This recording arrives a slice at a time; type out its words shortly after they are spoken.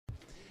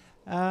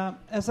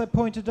As I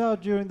pointed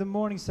out during the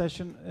morning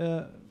session,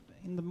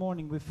 in the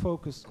morning we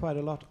focused quite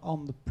a lot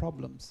on the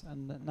problems,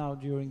 and now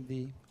during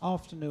the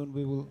afternoon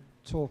we will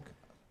talk a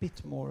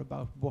bit more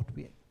about what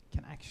we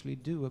can actually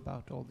do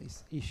about all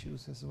these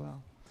issues as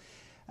well.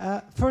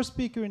 First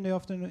speaker in the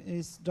afternoon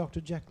is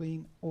Dr.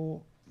 Jaqueline,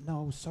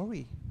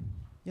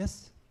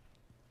 yes,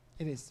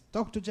 it is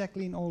Dr.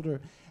 Jaqueline Alder,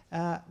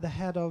 the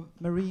head of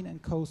Marine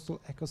and Coastal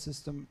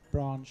Ecosystem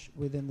branch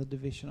within the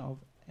Division of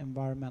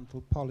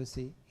Environmental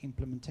Policy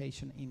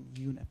Implementation in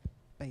UNEP,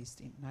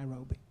 based in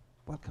Nairobi.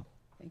 Welcome.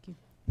 Thank you.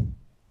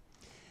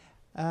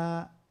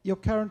 Your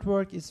current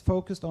work is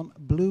focused on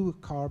blue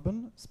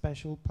carbon,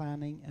 spatial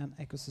planning and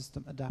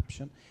ecosystem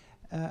adaptation.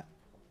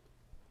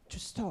 To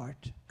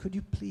start, could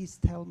you please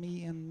tell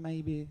me, and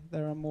maybe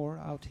there are more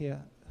out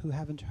here who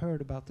haven't heard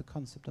about the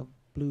concept of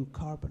blue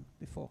carbon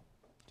before?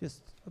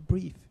 Just a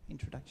brief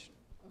introduction.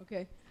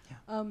 Okay.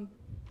 Yeah.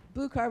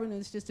 Blue carbon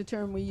is just a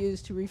term we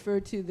use to refer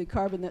to the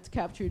carbon that's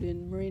captured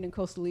in marine and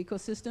coastal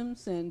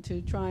ecosystems, and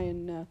to try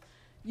and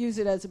use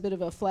it as a bit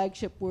of a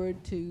flagship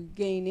word to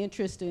gain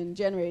interest and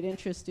generate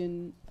interest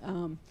in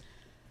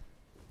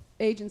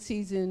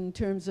agencies in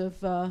terms of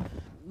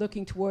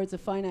looking towards a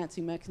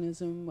financing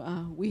mechanism.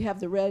 We have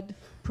the RED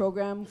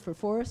program for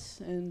forests,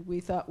 and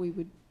we thought we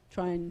would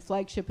try and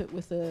flagship it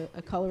with a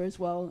color as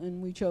well,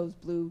 and we chose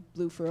blue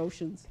for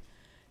oceans.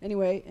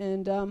 Anyway,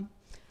 and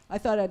I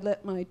thought I'd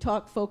let my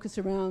talk focus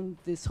around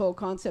this whole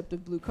concept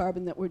of blue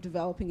carbon that we're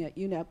developing at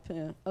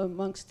UNEP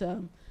amongst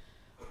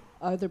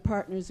other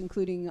partners,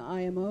 including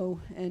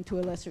IMO and to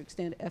a lesser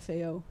extent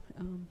FAO.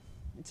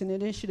 It's an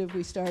initiative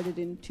we started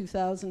in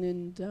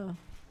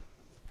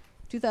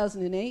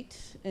 2008,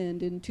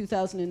 and in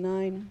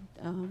 2009,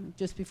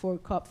 just before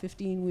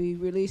COP15, we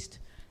released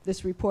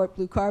this report,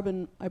 Blue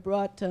Carbon. I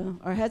brought,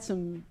 I had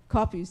some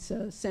copies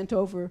sent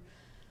over,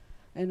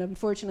 and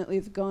unfortunately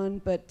it's gone,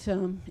 but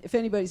if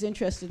anybody's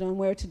interested on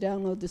where to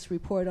download this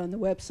report on the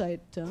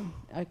website,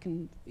 I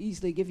can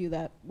easily give you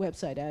that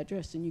website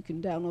address and you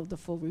can download the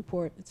full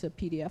report. It's a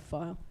PDF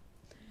file.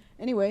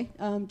 Anyway,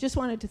 just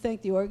wanted to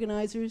thank the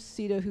organizers,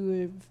 Sida,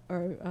 who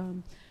are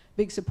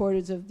big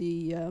supporters of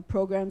the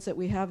programs that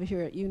we have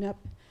here at UNEP,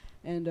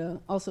 and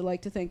also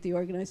like to thank the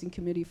organizing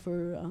committee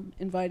for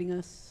inviting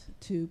us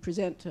to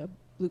present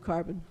Blue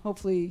Carbon.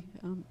 Hopefully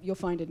you'll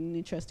find it an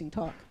interesting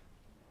talk.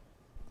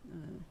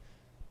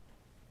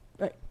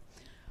 Right.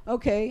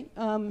 Okay,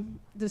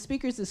 the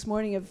speakers this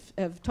morning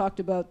have talked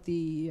about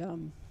the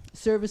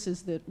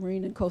services that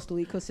marine and coastal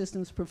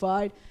ecosystems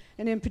provide,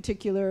 and in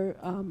particular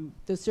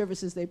the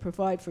services they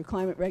provide for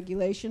climate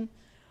regulation.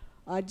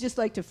 I'd just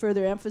like to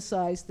further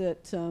emphasize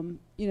that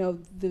you know,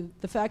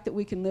 the fact that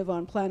we can live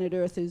on planet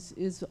Earth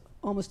is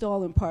almost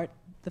all in part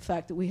the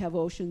fact that we have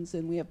oceans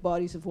and we have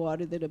bodies of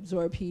water that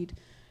absorb heat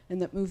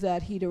and that move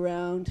that heat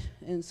around,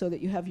 and so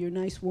that you have your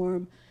nice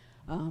warm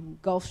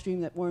Gulf Stream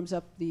that warms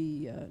up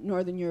the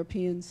northern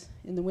Europeans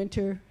in the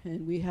winter,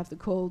 and we have the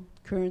cold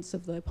currents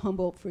of the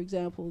Humboldt, for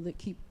example, that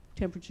keep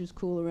temperatures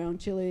cool around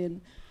Chile and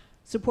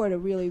support a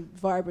really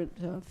vibrant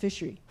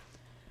fishery.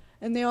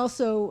 And they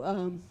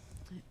also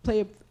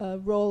play a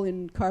role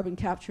in carbon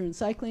capture and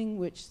cycling,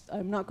 which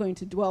I'm not going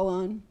to dwell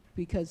on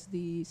because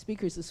the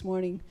speakers this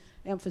morning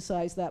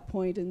emphasized that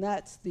point, and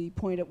that's the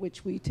point at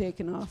which we've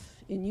taken off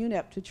in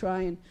UNEP to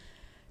try and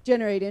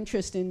generate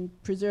interest in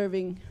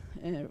preserving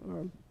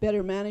or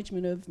better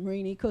management of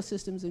marine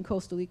ecosystems and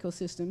coastal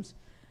ecosystems.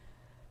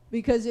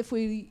 Because if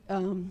we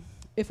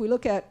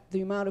look at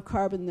the amount of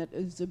carbon that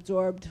is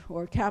absorbed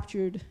or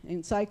captured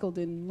and cycled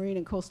in marine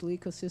and coastal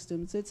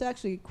ecosystems, it's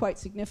actually quite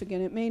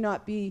significant. It may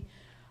not be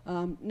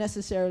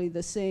necessarily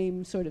the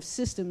same sort of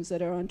systems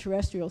that are on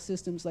terrestrial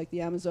systems like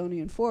the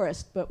Amazonian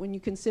forest, but when you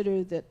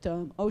consider that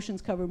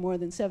oceans cover more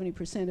than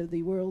 70% of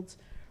the world's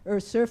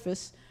Earth's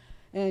surface,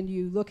 and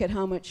you look at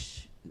how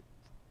much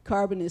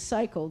carbon is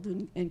cycled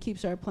and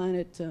keeps our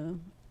planet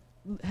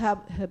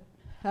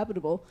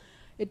habitable,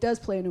 it does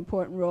play an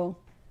important role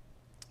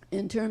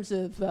in terms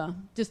of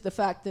just the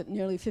fact that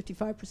nearly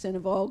 55%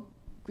 of all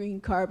green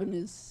carbon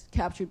is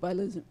captured by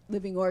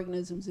living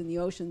organisms in the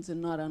oceans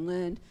and not on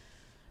land.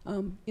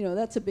 You know,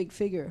 that's a big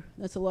figure.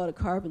 That's a lot of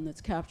carbon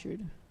that's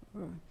captured.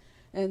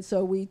 And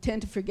so we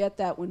tend to forget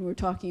that when we're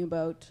talking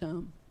about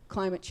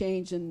climate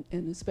change and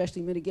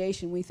especially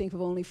mitigation. We think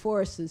of only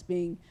forests as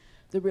being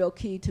the real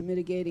key to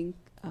mitigating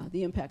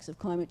the impacts of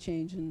climate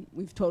change, and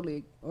we've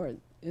totally, or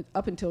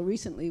up until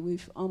recently,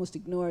 we've almost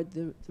ignored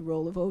the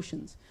role of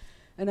oceans.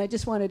 And I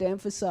just wanted to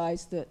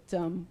emphasize that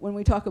when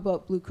we talk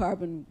about blue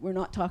carbon, we're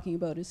not talking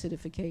about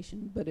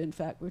acidification, but in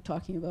fact we're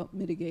talking about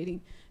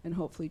mitigating and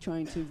hopefully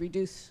trying to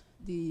reduce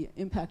the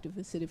impact of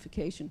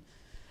acidification.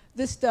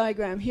 This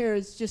diagram here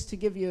is just to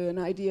give you an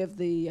idea of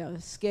the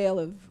scale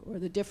of, or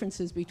the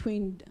differences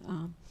between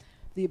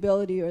the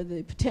ability or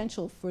the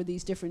potential for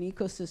these different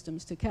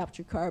ecosystems to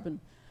capture carbon.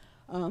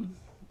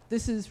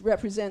 This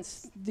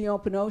represents the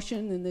open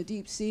ocean and the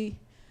deep sea,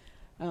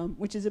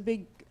 which is a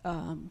big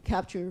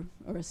capture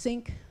or a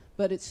sink,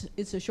 but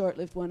it's a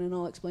short-lived one, and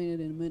I'll explain it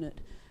in a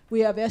minute. We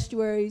have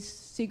estuaries,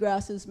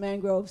 seagrasses,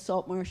 mangroves,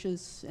 salt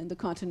marshes, and the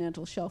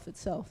continental shelf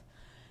itself.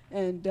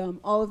 And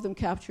all of them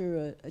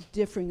capture a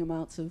differing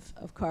amounts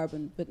of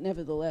carbon, but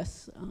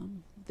nevertheless,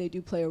 they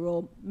do play a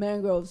role.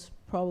 Mangroves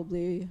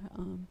probably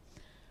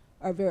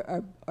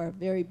are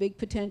very big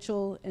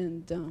potential,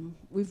 and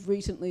we've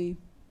recently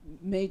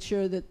made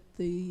sure that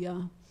the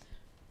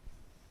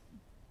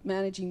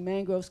managing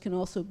mangroves can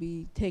also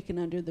be taken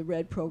under the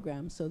RED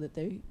program so that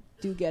they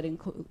do get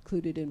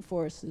included in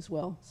forests as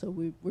well. So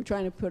we're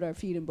trying to put our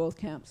feet in both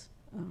camps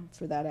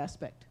for that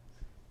aspect.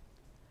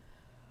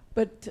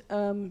 But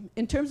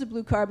in terms of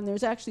blue carbon,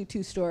 there's actually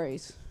two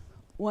stories.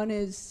 One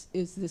is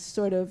this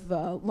sort of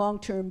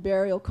long-term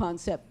burial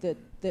concept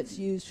that's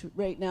used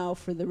right now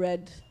for the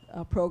RED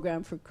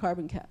program for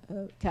carbon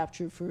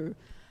capture for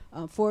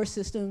forest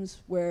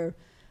systems, where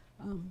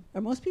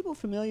are most people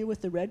familiar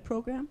with the RED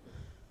program?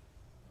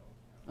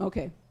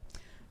 Okay,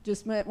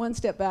 just one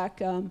step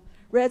back.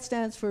 RED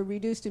stands for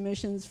Reduced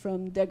Emissions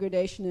from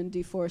Degradation and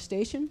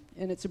Deforestation,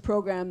 and it's a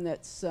program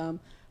that's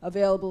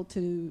available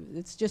to,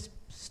 it's just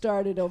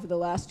started over the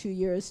last 2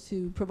 years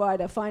to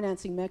provide a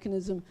financing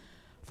mechanism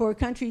for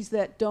countries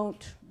that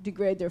don't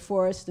degrade their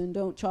forest and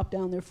don't chop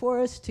down their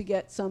forests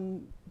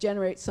to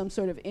generate some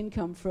sort of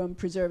income from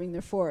preserving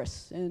their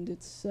forests. And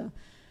it's,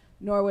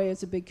 Norway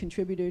is a big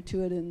contributor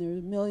to it, and there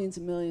are millions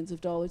and millions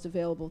of dollars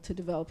available to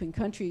developing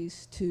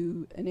countries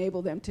to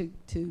enable them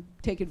to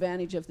take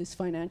advantage of this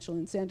financial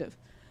incentive.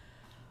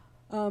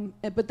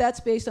 But that's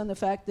based on the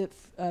fact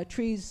that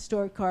trees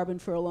store carbon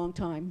for a long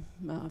time,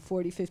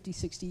 40, 50,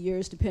 60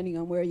 years, depending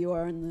on where you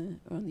are on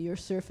the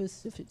Earth's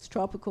surface, if it's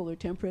tropical or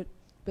temperate.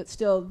 But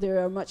still, there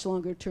are much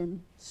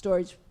longer-term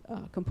storage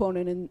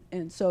component,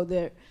 and so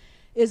there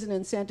is an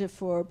incentive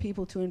for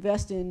people to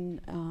invest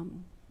in,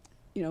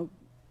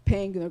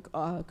 paying their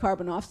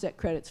carbon offset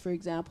credits, for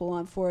example,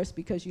 on forests,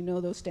 because you know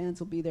those stands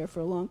will be there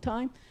for a long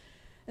time.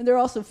 And they're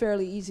also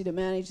fairly easy to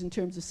manage in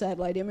terms of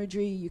satellite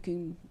imagery. You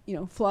can,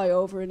 fly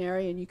over an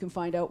area and you can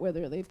find out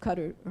whether they've cut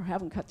or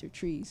haven't cut their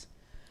trees.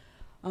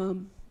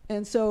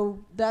 And so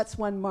that's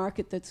one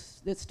market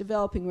that's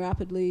developing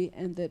rapidly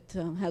and that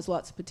has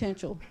lots of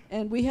potential.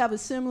 And we have a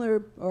similar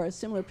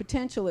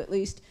potential, at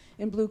least,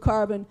 in blue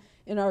carbon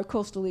in our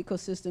coastal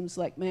ecosystems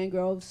like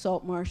mangroves,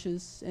 salt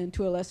marshes, and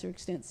to a lesser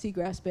extent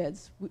seagrass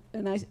beds.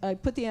 And I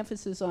put the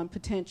emphasis on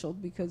potential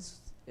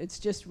because it's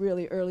just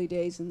really early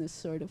days in this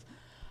sort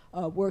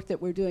of work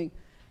that we're doing.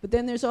 But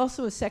then there's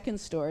also a second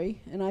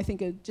story, and I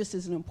think it just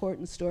as an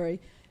important story,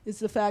 is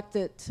the fact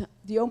that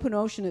the open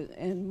ocean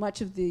and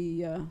much of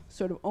the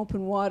sort of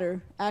open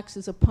water acts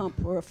as a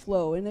pump or a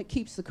flow, and it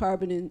keeps the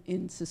carbon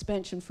in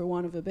suspension, for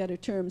want of a better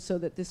term, so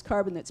that this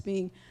carbon that's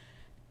being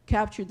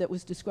captured that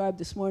was described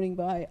this morning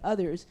by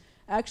others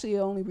actually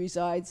only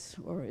resides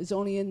or is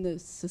only in the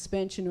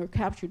suspension or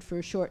captured for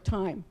a short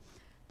time.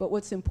 But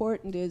what's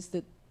important is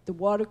that the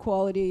water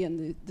quality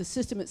and the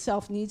system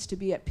itself needs to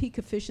be at peak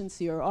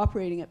efficiency or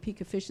operating at peak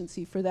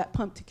efficiency for that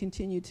pump to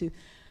continue to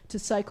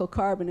cycle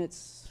carbon.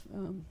 It's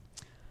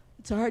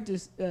a hard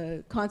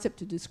concept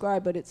to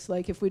describe, but it's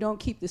like if we don't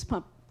keep this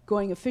pump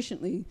going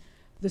efficiently,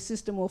 the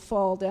system will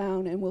fall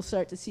down and we'll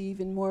start to see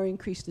even more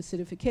increased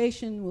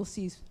acidification. We'll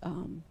see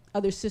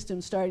other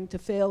systems starting to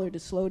fail or to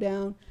slow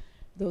down,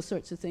 those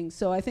sorts of things.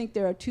 So I think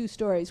there are two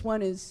stories.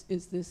 One is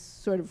this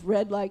sort of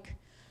RED-like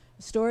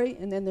story,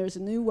 and then there's a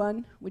new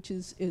one which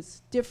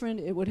is different.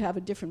 It would have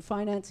a different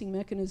financing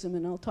mechanism,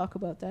 and I'll talk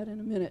about that in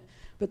a minute.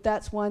 But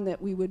that's one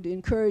that we would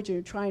encourage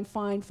or try and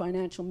find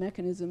financial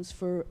mechanisms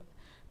for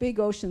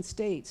big ocean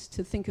states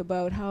to think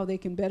about how they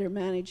can better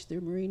manage their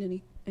marine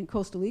and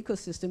coastal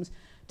ecosystems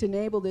to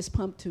enable this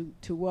pump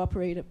to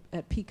operate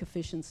at peak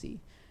efficiency.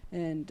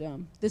 And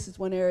this is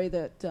one area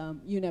that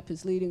UNEP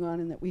is leading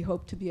on and that we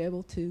hope to be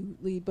able to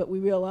lead, but we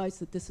realize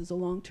that this is a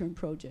long-term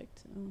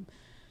project.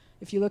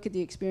 If you look at the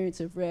experience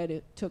of RED,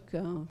 it took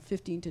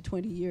 15 to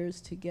 20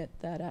 years to get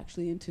that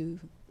actually into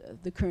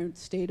the current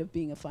state of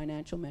being a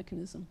financial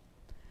mechanism.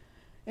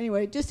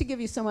 Anyway, just to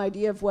give you some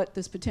idea of what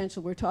this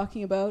potential we're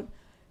talking about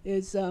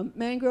is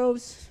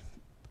mangroves,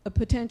 a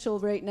potential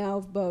right now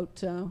of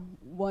about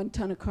 1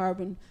 ton of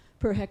carbon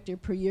per hectare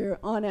per year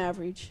on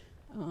average.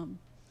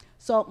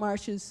 Salt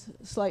marshes,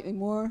 slightly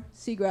more.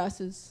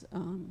 Seagrasses,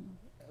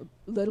 a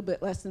little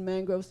bit less than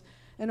mangroves.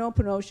 And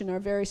open ocean are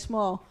very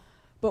small.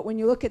 But when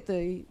you look at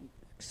the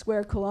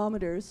square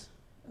kilometers,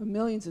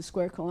 millions of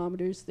square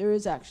kilometers, there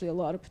is actually a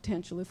lot of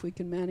potential if we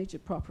can manage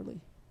it properly.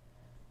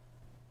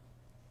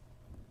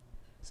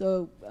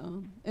 So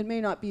it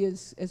may not be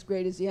as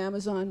great as the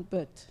Amazon,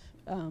 but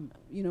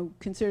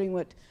considering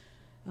what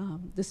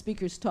the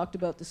speakers talked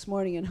about this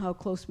morning and how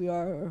close we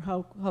are, or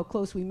how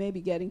close we may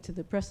be getting to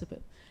the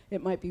precipice,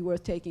 it might be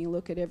worth taking a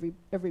look at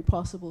every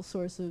possible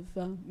source of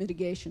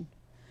mitigation.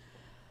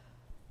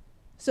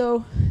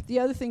 So the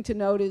other thing to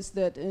note is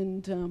that,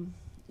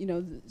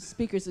 the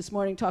speakers this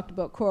morning talked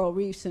about coral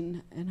reefs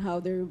and how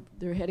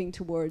they're heading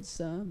towards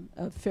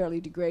a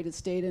fairly degraded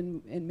state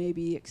and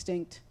maybe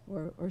extinct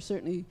or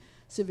certainly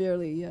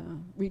severely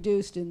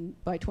reduced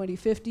by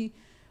 2050.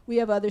 we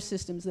have other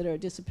systems that are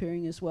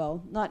disappearing as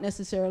well, not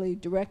necessarily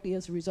directly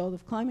as a result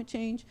of climate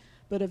change,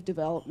 but of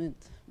development.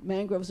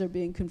 Mangroves are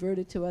being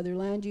converted to other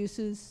land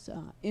uses,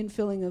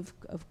 infilling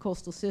of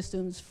coastal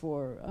systems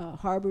for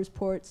harbors,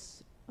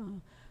 ports,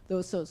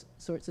 those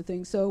sorts of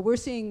things. So we're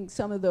seeing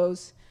some of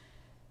those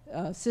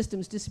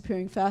systems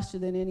disappearing faster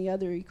than any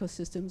other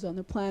ecosystems on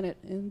the planet,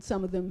 and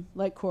some of them,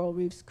 like coral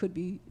reefs, could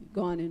be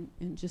gone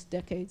in just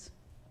decades.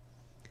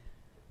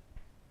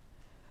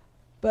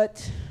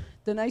 But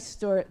the nice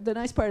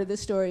part of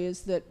this story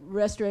is that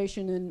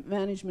restoration and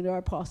management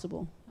are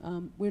possible.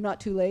 We're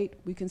not too late.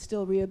 We can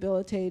still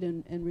rehabilitate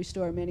and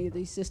restore many of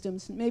these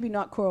systems. Maybe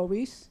not coral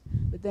reefs,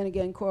 but then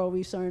again, coral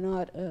reefs are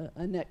not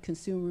a net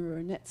consumer or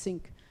a net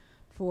sink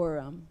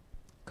for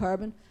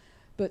carbon.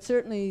 But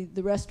certainly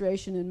the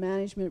restoration and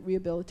management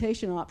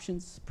rehabilitation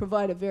options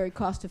provide a very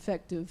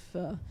cost-effective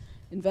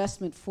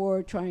investment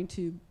for trying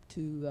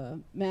to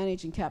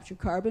manage and capture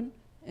carbon.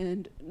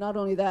 And not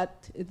only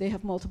that, they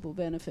have multiple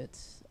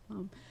benefits.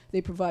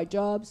 They provide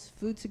jobs,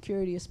 food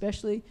security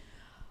especially,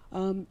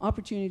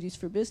 opportunities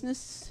for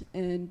business,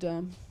 and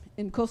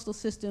in coastal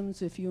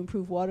systems, if you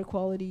improve water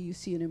quality, you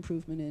see an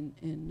improvement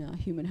in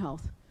human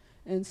health.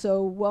 And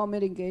so while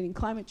mitigating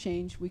climate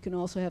change, we can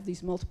also have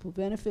these multiple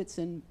benefits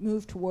and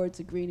move towards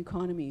a green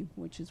economy,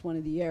 which is one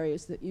of the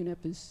areas that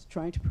UNEP is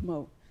trying to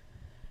promote.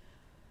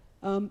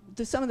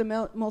 Some of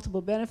the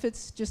multiple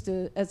benefits, just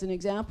as an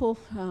example,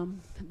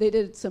 they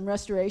did some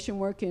restoration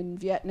work in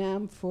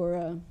Vietnam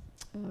for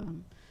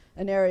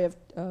an area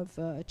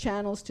of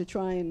channels to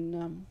try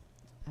and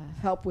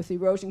help with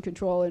erosion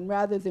control. And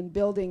rather than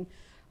building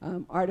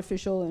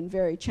artificial and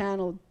very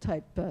channeled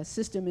type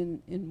system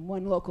in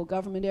one local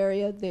government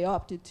area, they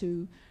opted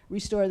to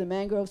restore the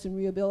mangroves and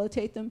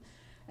rehabilitate them.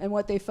 And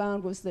what they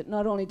found was that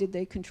not only did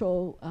they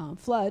control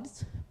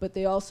floods, but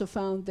they also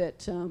found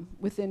that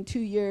within 2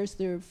 years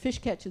their fish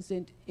catches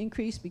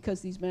increased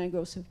because these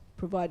mangroves have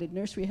provided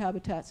nursery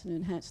habitats and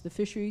enhanced the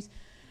fisheries,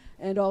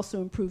 and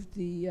also improved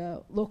the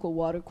local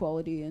water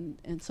quality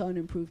and saw an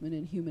improvement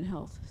in human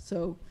health.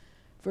 So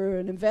for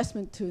an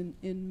investment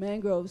in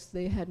mangroves,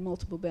 they had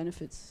multiple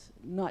benefits,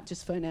 not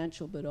just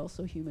financial, but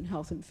also human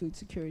health and food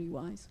security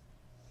wise.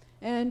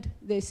 And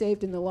they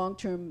saved in the long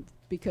term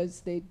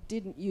because they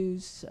didn't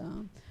use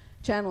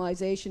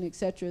channelization, et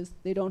cetera.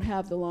 They don't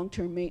have the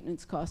long-term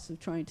maintenance costs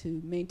of trying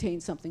to maintain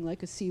something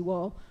like a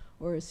seawall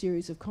or a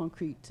series of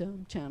concrete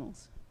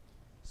channels.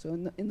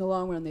 So in the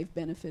long run, they've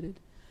benefited.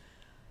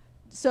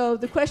 So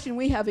the question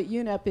we have at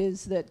UNEP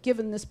is that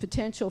given this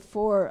potential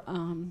for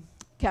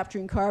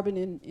capturing carbon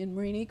in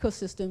marine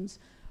ecosystems,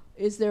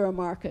 is there a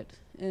market?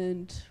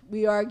 And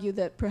we argue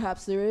that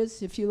perhaps there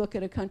is. If you look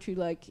at a country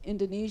like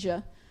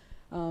Indonesia,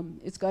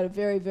 it's got a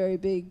very, very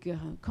big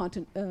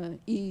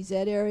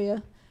EEZ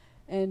area.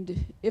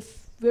 And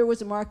if there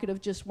was a market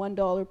of just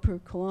 $1 per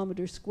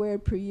kilometer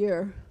squared per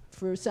year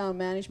for sound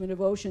management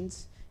of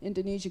oceans,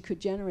 Indonesia could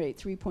generate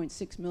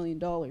 $3.6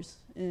 million.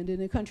 And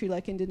in a country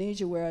like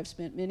Indonesia, where I've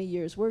spent many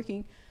years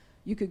working,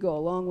 you could go a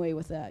long way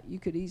with that. You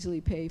could easily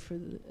pay for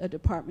a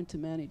department to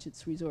manage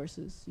its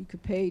resources. You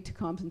could pay to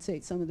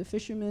compensate some of the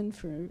fishermen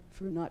for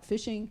not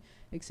fishing,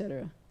 et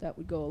cetera. That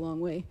would go a long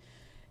way.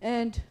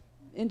 And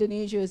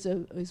Indonesia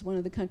is one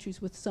of the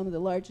countries with some of the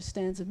largest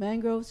stands of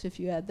mangroves. If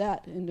you add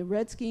that in the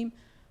RED scheme,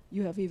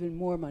 you have even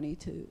more money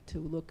to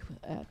look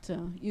at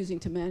using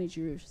to manage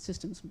your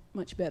systems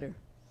much better.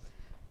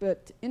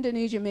 But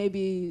Indonesia may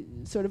be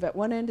sort of at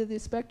one end of the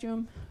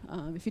spectrum.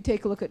 If you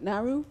take a look at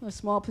Nauru, a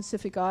small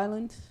Pacific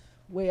island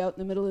way out in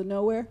the middle of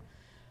nowhere,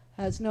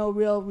 has no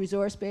real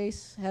resource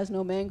base, has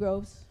no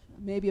mangroves,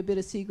 maybe a bit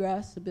of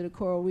seagrass, a bit of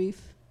coral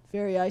reef,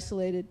 very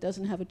isolated,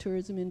 doesn't have a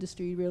tourism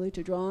industry really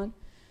to draw on.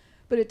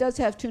 But it does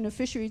have tuna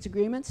fisheries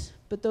agreements,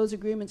 but those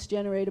agreements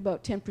generate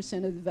about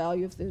 10% of the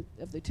value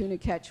of the tuna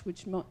catch,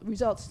 which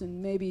results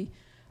in maybe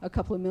a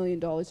couple of $1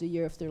 million a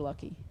year if they're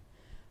lucky.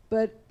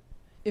 But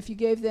if you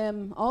gave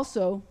them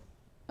also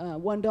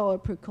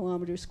 $1 per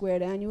kilometer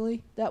squared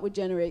annually, that would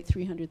generate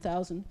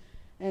 300,000.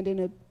 And in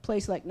a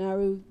place like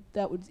Nauru,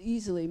 that would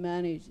easily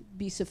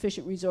be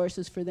sufficient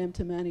resources for them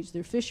to manage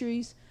their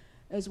fisheries,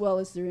 as well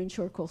as their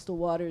inshore coastal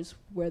waters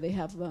where they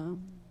have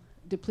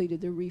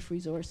depleted their reef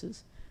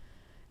resources.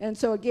 And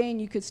so again,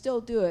 you could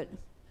still do it.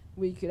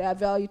 We could add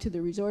value to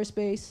the resource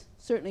base,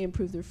 certainly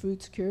improve their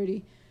food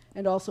security,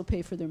 and also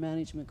pay for their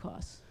management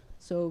costs.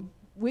 So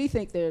we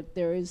think that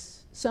there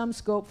is some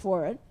scope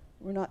for it.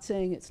 We're not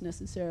saying it's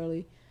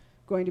necessarily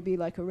going to be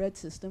like a RED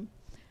system.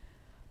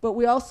 But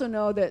we also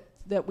know that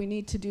we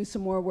need to do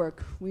some more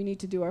work. We need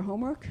to do our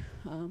homework.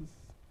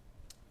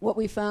 What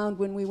we found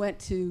when we went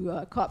to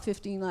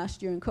COP15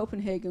 last year in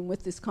Copenhagen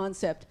with this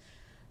concept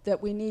that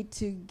we need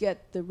to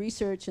get the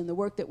research and the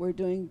work that we're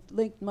doing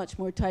linked much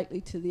more tightly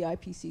to the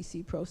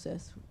IPCC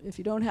process. If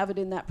you don't have it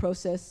in that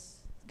process,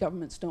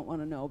 governments don't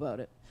want to know about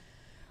it.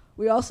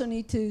 We also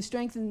need to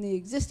strengthen the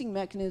existing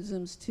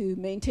mechanisms to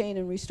maintain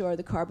and restore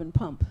the carbon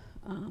pump.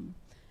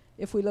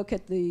 If we look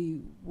at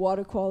the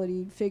water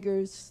quality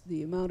figures,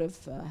 the amount of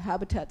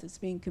habitat that's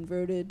being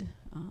converted,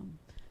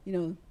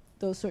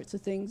 those sorts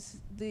of things,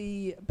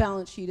 the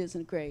balance sheet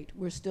isn't great.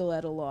 We're still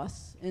at a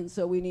loss. And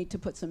so we need to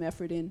put some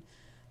effort in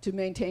to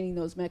maintaining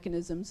those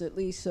mechanisms, at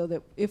least so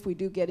that if we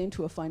do get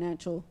into a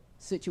financial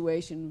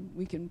situation,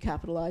 we can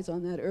capitalize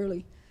on that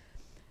early.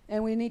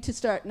 And we need to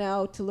start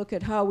now to look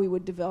at how we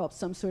would develop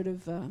some sort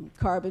of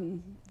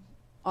carbon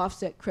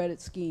offset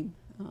credit scheme.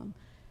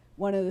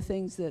 One of the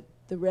things that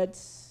the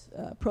REDS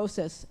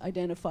process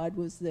identified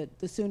was that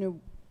the sooner,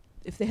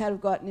 if they had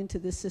have gotten into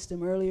this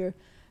system earlier,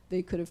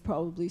 they could have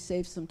probably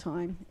saved some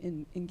time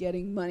in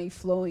getting money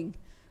flowing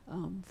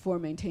for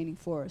maintaining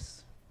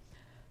forests.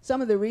 Some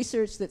of the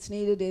research that's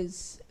needed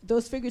is,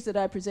 those figures that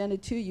I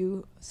presented to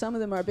you, some of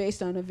them are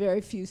based on a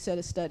very few set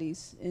of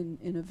studies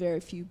in a very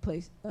few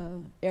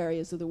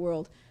areas of the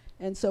world.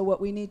 And so what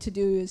we need to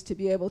do is to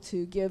be able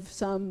to give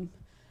some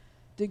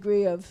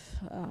degree of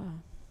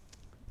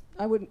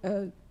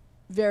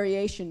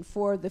variation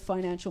for the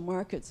financial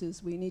markets.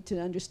 Is we need to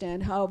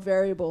understand how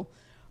variable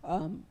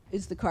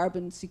is the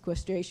carbon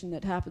sequestration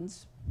that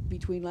happens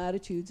between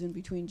latitudes and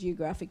between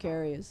geographic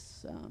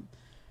areas.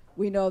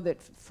 We know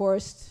that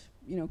forest,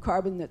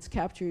 carbon that's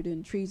captured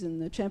in trees in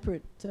the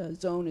temperate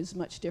zone is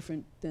much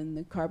different than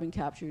the carbon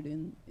captured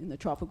in the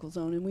tropical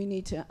zone, and we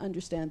need to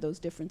understand those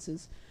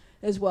differences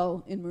as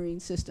well in marine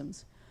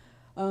systems.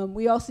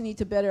 We also need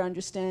to better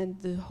understand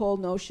the whole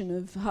notion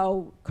of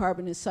how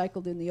carbon is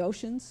cycled in the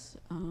oceans.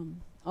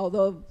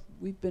 Although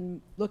we've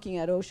been looking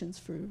at oceans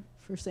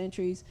for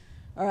centuries,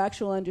 our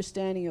actual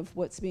understanding of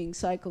what's being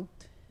cycled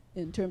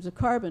in terms of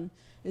carbon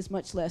is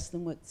much less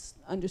than what's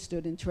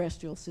understood in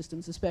terrestrial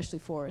systems, especially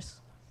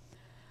forests.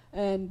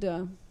 And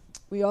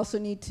we also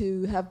need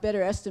to have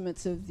better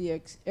estimates of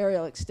the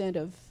aerial extent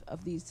of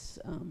these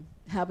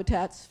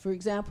habitats. For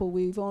example,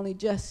 we've only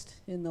just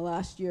in the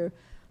last year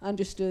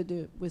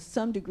understood with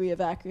some degree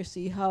of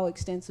accuracy how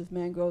extensive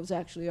mangroves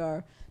actually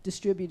are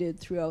distributed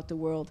throughout the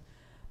world.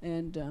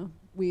 And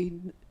we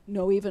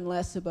know even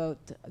less about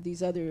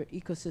these other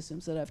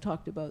ecosystems that I've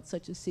talked about,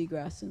 such as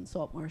seagrass and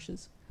salt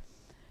marshes.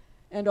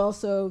 And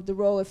also the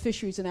role of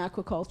fisheries and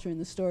aquaculture in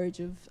the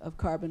storage of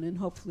carbon, and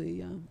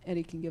hopefully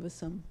Eddie can give us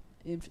some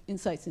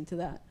insights into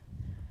that.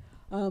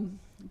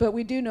 But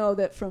we do know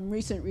that from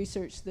recent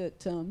research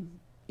that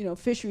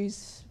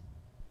fisheries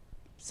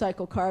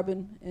cycle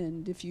carbon,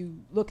 and if you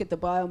look at the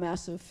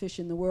biomass of fish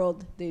in the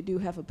world, they do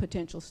have a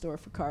potential store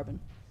for carbon.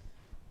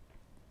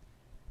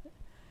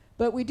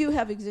 But we do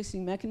have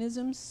existing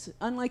mechanisms.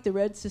 Unlike the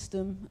RED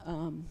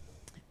system,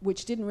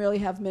 which didn't really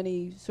have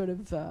many sort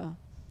of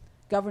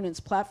governance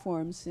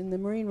platforms, in the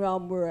marine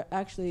realm we're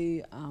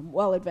actually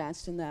well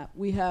advanced in that.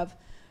 We have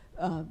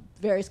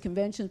various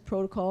conventions,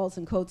 protocols,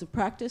 and codes of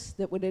practice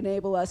that would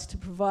enable us to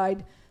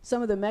provide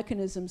some of the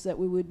mechanisms that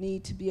we would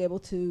need to be able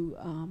to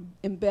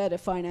embed a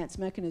finance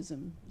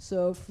mechanism.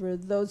 So for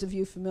those of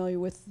you familiar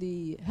with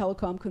the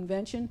Helicom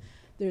Convention,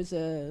 there's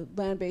a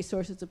land-based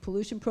sources of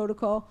pollution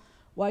protocol.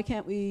 Why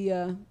can't we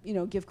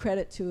give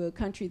credit to a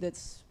country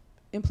that's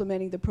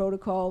implementing the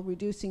protocol,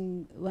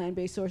 reducing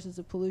land-based sources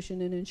of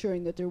pollution, and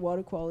ensuring that their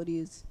water quality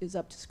is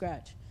up to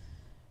scratch?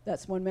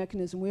 That's one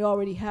mechanism. We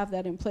already have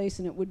that in place,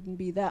 and it wouldn't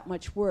be that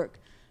much work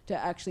to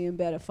actually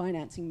embed a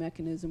financing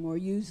mechanism or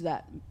use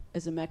that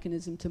as a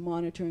mechanism to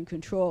monitor and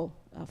control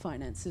a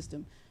finance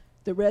system.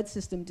 The RED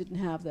system didn't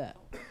have that.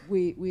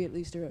 We at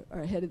least are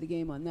ahead of the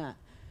game on that.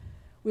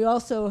 We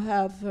also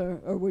have,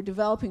 or we're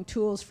developing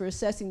tools for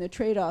assessing the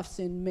trade-offs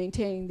in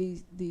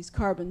maintaining these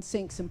carbon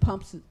sinks and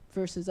pumps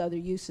versus other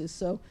uses.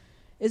 So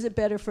is it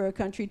better for a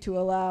country to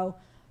allow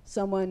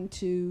someone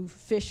to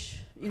fish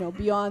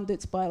beyond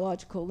its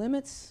biological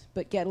limits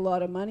but get a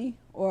lot of money?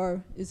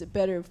 Or is it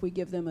better if we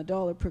give them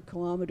 $1 per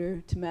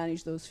kilometer to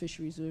manage those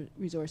fisheries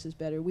resources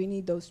better? We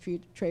need those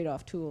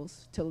trade-off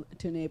tools to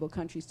enable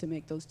countries to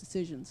make those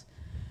decisions.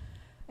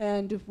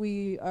 And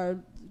we are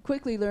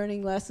quickly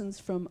learning lessons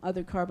from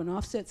other carbon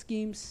offset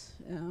schemes.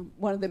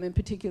 One of them in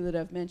particular that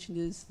I've mentioned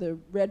is the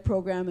RED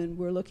program, and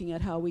we're looking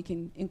at how we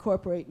can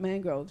incorporate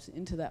mangroves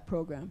into that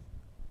program.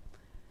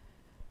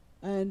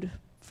 And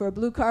for a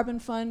blue carbon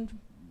fund,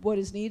 what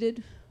is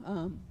needed?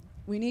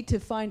 We need to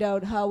find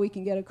out how we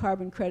can get a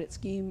carbon credit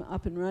scheme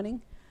up and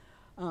running.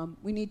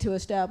 We need to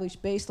establish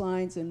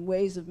baselines and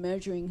ways of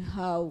measuring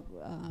how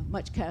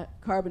much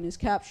carbon is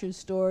captured,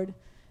 stored,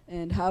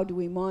 and how do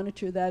we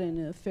monitor that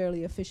in a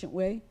fairly efficient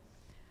way.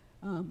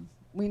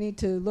 We need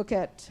to look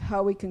at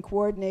how we can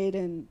coordinate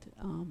and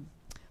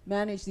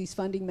manage these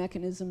funding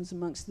mechanisms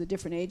amongst the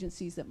different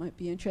agencies that might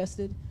be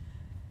interested.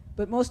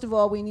 But most of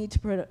all, we need to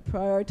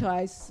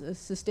prioritize a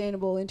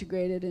sustainable,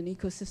 integrated, and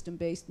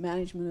ecosystem-based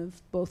management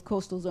of both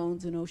coastal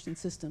zones and ocean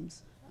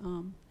systems.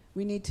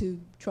 We need to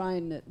try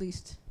and, at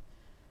least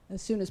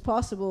as soon as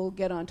possible,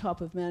 get on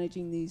top of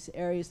managing these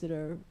areas that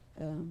are,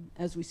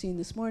 as we've seen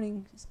this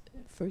morning,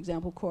 for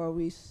example, coral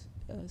reefs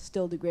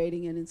still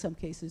degrading, and in some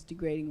cases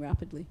degrading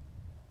rapidly.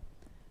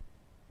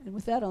 And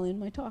with that, I'll end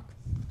my talk.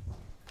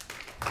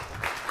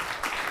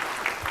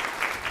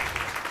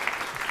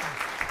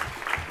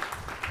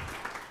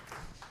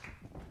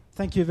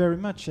 Thank you very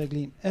much,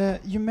 Jaqueline.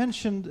 You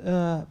mentioned,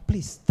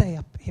 please stay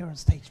up here on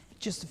stage,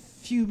 just a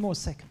few more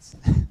seconds.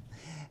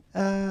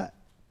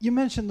 You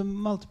mentioned the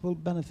multiple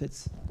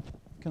benefits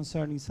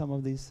concerning some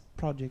of these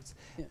projects.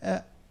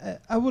 Yeah.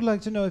 I would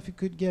like to know if you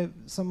could give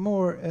some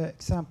more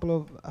example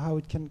of how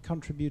it can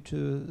contribute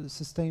to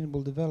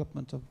sustainable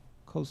development of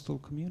coastal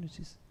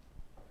communities.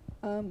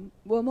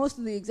 Well, most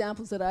of the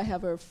examples that I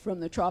have are from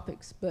the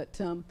tropics, but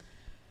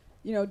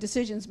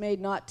decisions made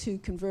not to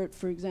convert,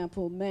 for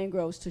example,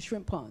 mangroves to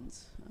shrimp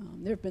ponds.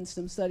 There have been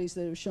some studies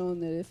that have shown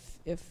that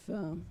if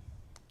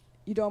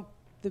you don't,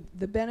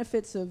 the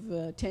benefits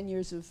of 10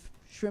 years of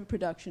shrimp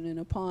production in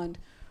a pond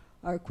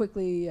are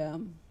quickly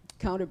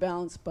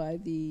counterbalanced by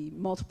the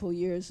multiple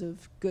years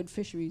of good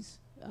fisheries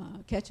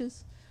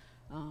catches,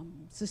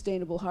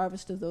 sustainable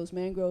harvest of those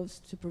mangroves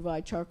to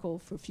provide charcoal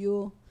for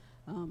fuel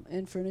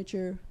and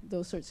furniture,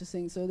 those sorts of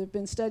things. So there have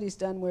been studies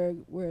done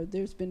where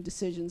there's been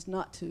decisions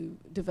not to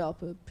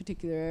develop a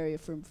particular area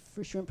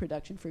for shrimp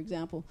production, for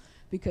example,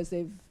 because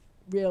they've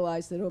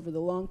realized that over the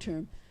long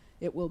term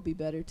it will be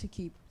better to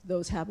keep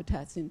those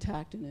habitats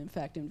intact and in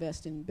fact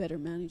invest in better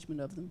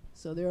management of them.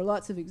 So there are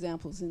lots of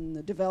examples in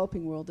the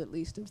developing world at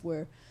least of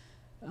where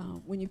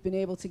when you've been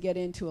able to get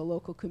into a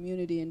local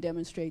community and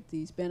demonstrate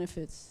these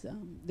benefits,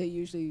 they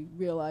usually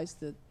realize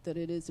that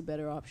it is a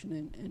better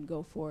option and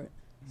go for it.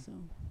 So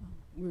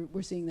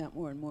we're seeing that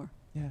more and more.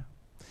 Yeah.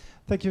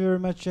 Thank you very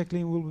much,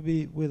 Jaqueline will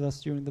be with us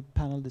during the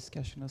panel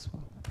discussion as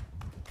well.